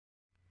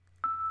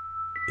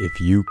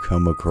If you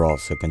come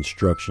across a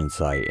construction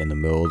site in the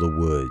middle of the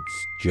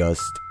woods,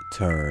 just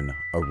turn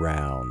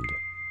around.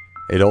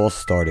 It all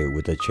started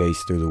with a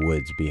chase through the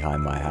woods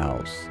behind my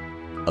house.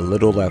 A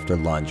little after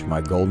lunch,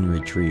 my golden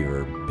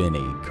retriever,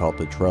 Benny, caught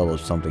the trail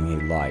of something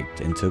he liked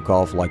and took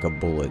off like a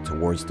bullet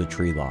towards the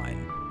tree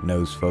line,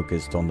 nose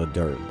focused on the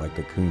dirt like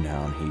the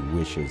coonhound he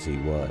wishes he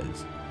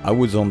was. I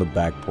was on the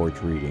back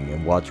porch reading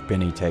and watched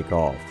Benny take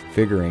off,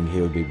 figuring he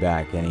would be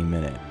back any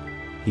minute.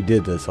 He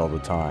did this all the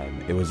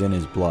time. It was in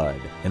his blood,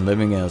 and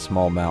living in a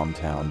small mountain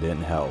town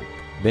didn't help.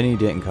 Benny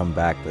didn't come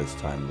back this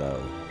time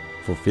though.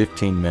 For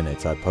 15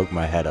 minutes I poked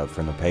my head up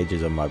from the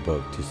pages of my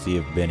book to see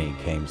if Benny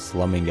came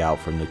slumming out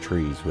from the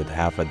trees with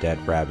half a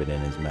dead rabbit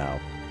in his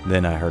mouth.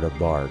 Then I heard a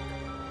bark,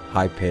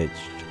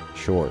 high-pitched,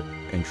 short,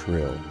 and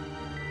shrill.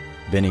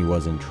 Benny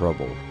was in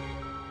trouble.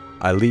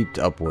 I leaped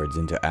upwards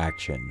into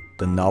action.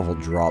 The novel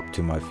dropped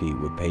to my feet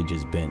with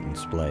pages bent and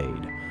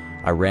splayed.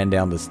 I ran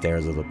down the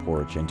stairs of the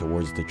porch and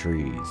towards the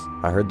trees.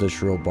 I heard the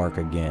shrill bark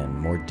again,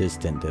 more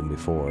distant than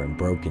before, and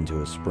broke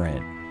into a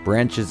sprint.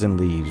 Branches and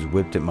leaves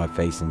whipped at my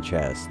face and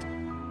chest.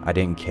 I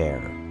didn't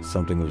care.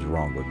 Something was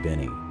wrong with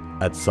Benny.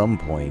 At some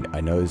point,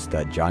 I noticed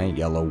that giant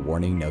yellow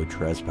warning no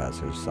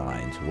trespassers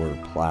signs were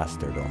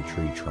plastered on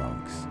tree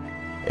trunks.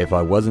 If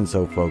I wasn't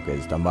so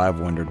focused, I might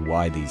have wondered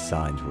why these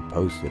signs were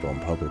posted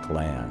on public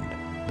land.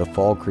 The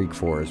Fall Creek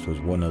Forest was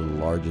one of the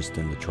largest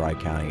in the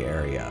Tri-County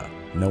area.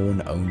 No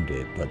one owned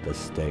it but the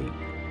state.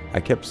 I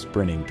kept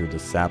sprinting through the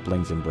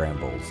saplings and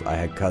brambles. I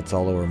had cuts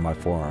all over my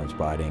forearms,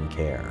 but I didn't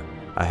care.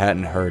 I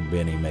hadn't heard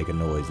Benny make a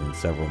noise in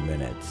several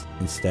minutes.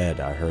 Instead,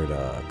 I heard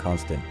a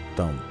constant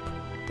thump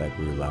that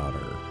grew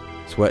louder.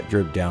 Sweat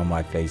dripped down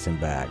my face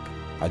and back.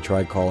 I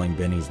tried calling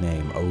Benny's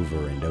name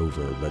over and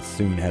over, but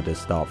soon had to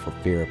stop for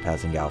fear of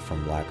passing out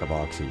from lack of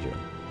oxygen.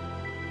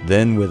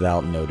 Then,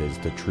 without notice,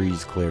 the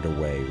trees cleared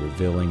away,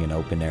 revealing an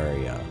open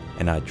area,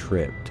 and I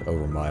tripped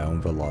over my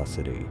own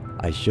velocity.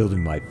 I shielded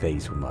my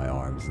face with my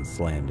arms and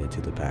slammed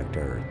into the packed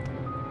earth.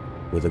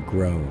 With a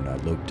groan, I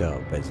looked up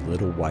as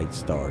little white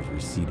stars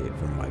receded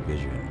from my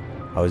vision.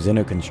 I was in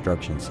a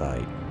construction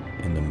site,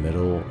 in the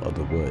middle of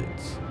the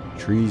woods.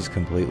 Trees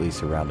completely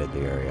surrounded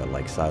the area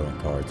like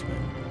silent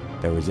guardsmen.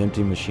 There was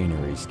empty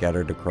machinery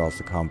scattered across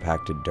the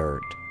compacted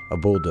dirt. A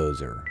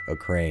bulldozer, a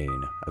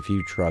crane, a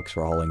few trucks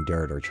for hauling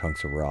dirt or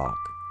chunks of rock.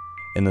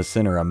 In the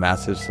center, a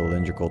massive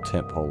cylindrical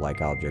tent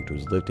pole-like object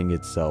was lifting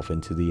itself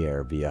into the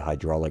air via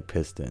hydraulic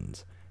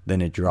pistons.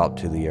 Then it dropped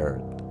to the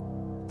earth.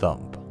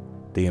 Thump.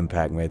 The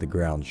impact made the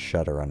ground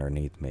shudder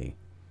underneath me.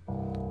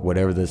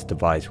 Whatever this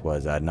device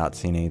was, I had not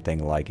seen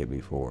anything like it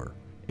before.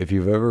 If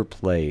you've ever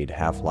played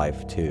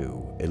Half-Life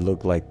 2, it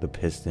looked like the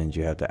pistons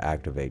you have to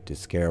activate to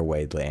scare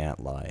away the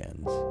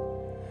antlions.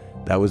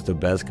 That was the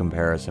best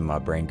comparison my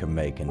brain could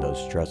make in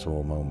those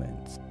stressful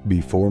moments.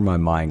 Before my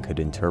mind could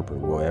interpret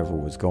whatever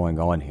was going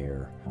on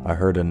here, I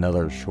heard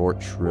another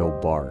short, shrill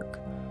bark,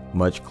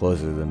 much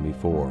closer than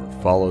before,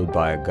 followed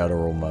by a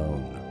guttural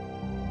moan.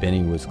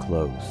 Benny was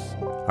close.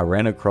 I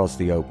ran across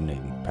the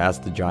opening,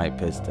 past the giant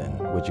piston,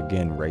 which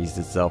again raised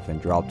itself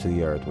and dropped to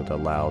the earth with a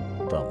loud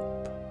thump.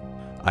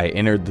 I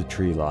entered the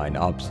tree line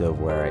opposite of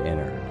where I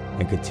entered,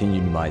 and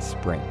continued my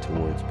sprint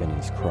towards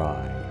Benny's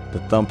cry. The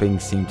thumping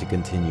seemed to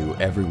continue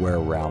everywhere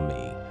around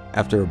me.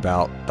 After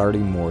about 30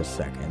 more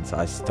seconds,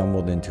 I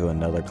stumbled into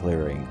another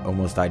clearing,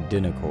 almost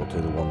identical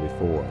to the one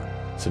before.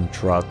 Some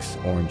trucks,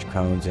 orange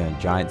cones, and a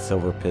giant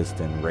silver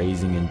piston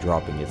raising and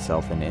dropping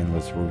itself in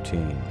endless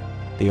routine.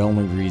 The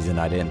only reason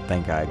I didn't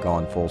think I had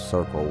gone full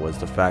circle was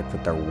the fact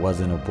that there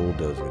wasn't a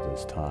bulldozer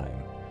this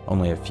time.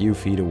 Only a few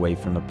feet away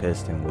from the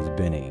piston was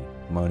Benny,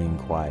 moaning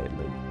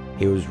quietly.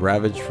 He was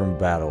ravaged from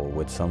battle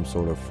with some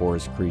sort of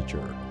forest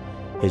creature.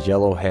 His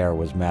yellow hair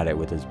was matted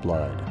with his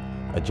blood.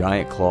 A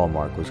giant claw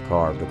mark was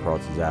carved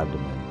across his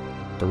abdomen.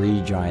 3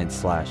 giant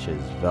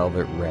slashes,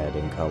 velvet red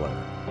in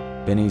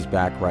color. Benny's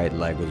back right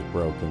leg was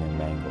broken and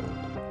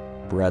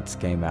mangled. Breaths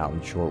came out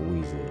in short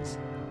wheezes.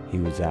 He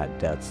was at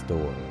death's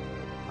door.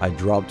 I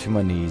dropped to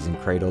my knees and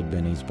cradled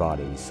Benny's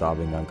body,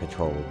 sobbing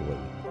uncontrollably.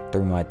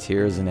 Through my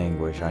tears and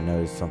anguish, I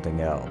noticed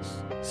something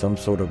else. Some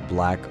sort of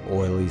black,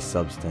 oily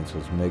substance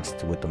was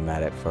mixed with the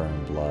matted fur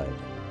and blood.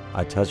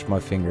 I touched my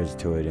fingers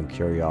to it in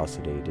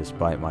curiosity,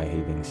 despite my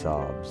heaving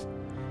sobs.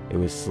 It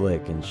was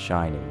slick and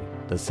shiny,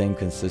 the same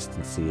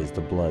consistency as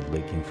the blood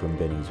leaking from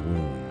Benny's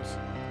wounds.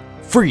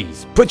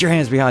 "Freeze! Put your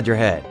hands behind your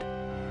head!"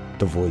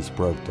 The voice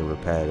broke the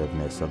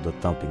repetitiveness of the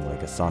thumping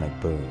like a sonic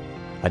boom.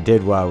 I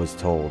did what I was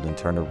told and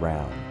turned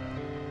around,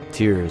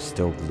 tears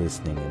still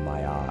glistening in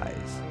my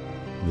eyes.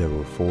 There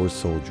were 4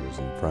 soldiers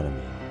in front of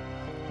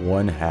me.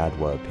 One had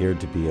what appeared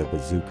to be a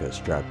bazooka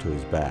strapped to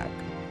his back.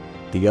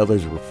 The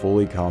others were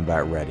fully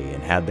combat ready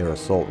and had their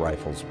assault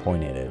rifles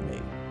pointed at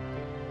me.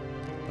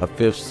 A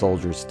 5th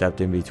soldier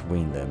stepped in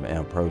between them and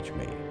approached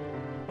me.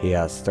 He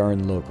had a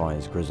stern look on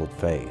his grizzled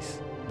face,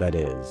 that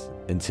is,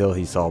 until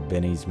he saw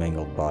Benny's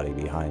mangled body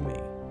behind me.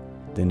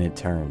 Then it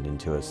turned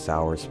into a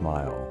sour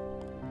smile.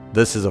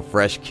 "This is a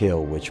fresh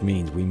kill, which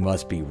means we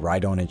must be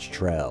right on its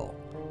trail."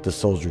 The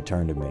soldier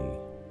turned to me.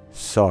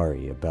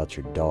 "Sorry about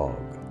your dog.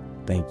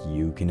 Think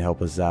you can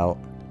help us out?"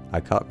 I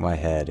cocked my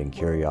head in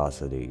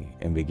curiosity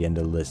and began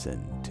to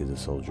listen to the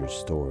soldier's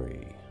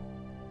story.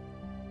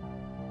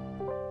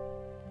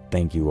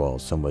 Thank you all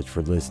so much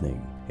for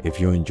listening. If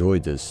you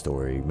enjoyed this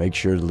story, make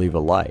sure to leave a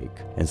like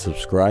and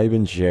subscribe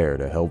and share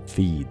to help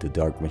feed the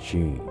dark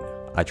machine.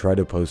 I try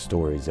to post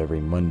stories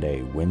every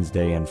Monday,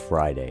 Wednesday, and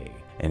Friday.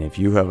 And if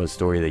you have a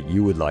story that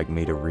you would like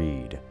me to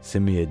read,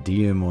 send me a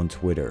DM on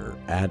Twitter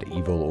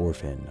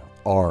 @EvilOrphan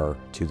or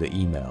to the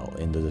email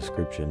in the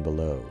description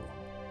below.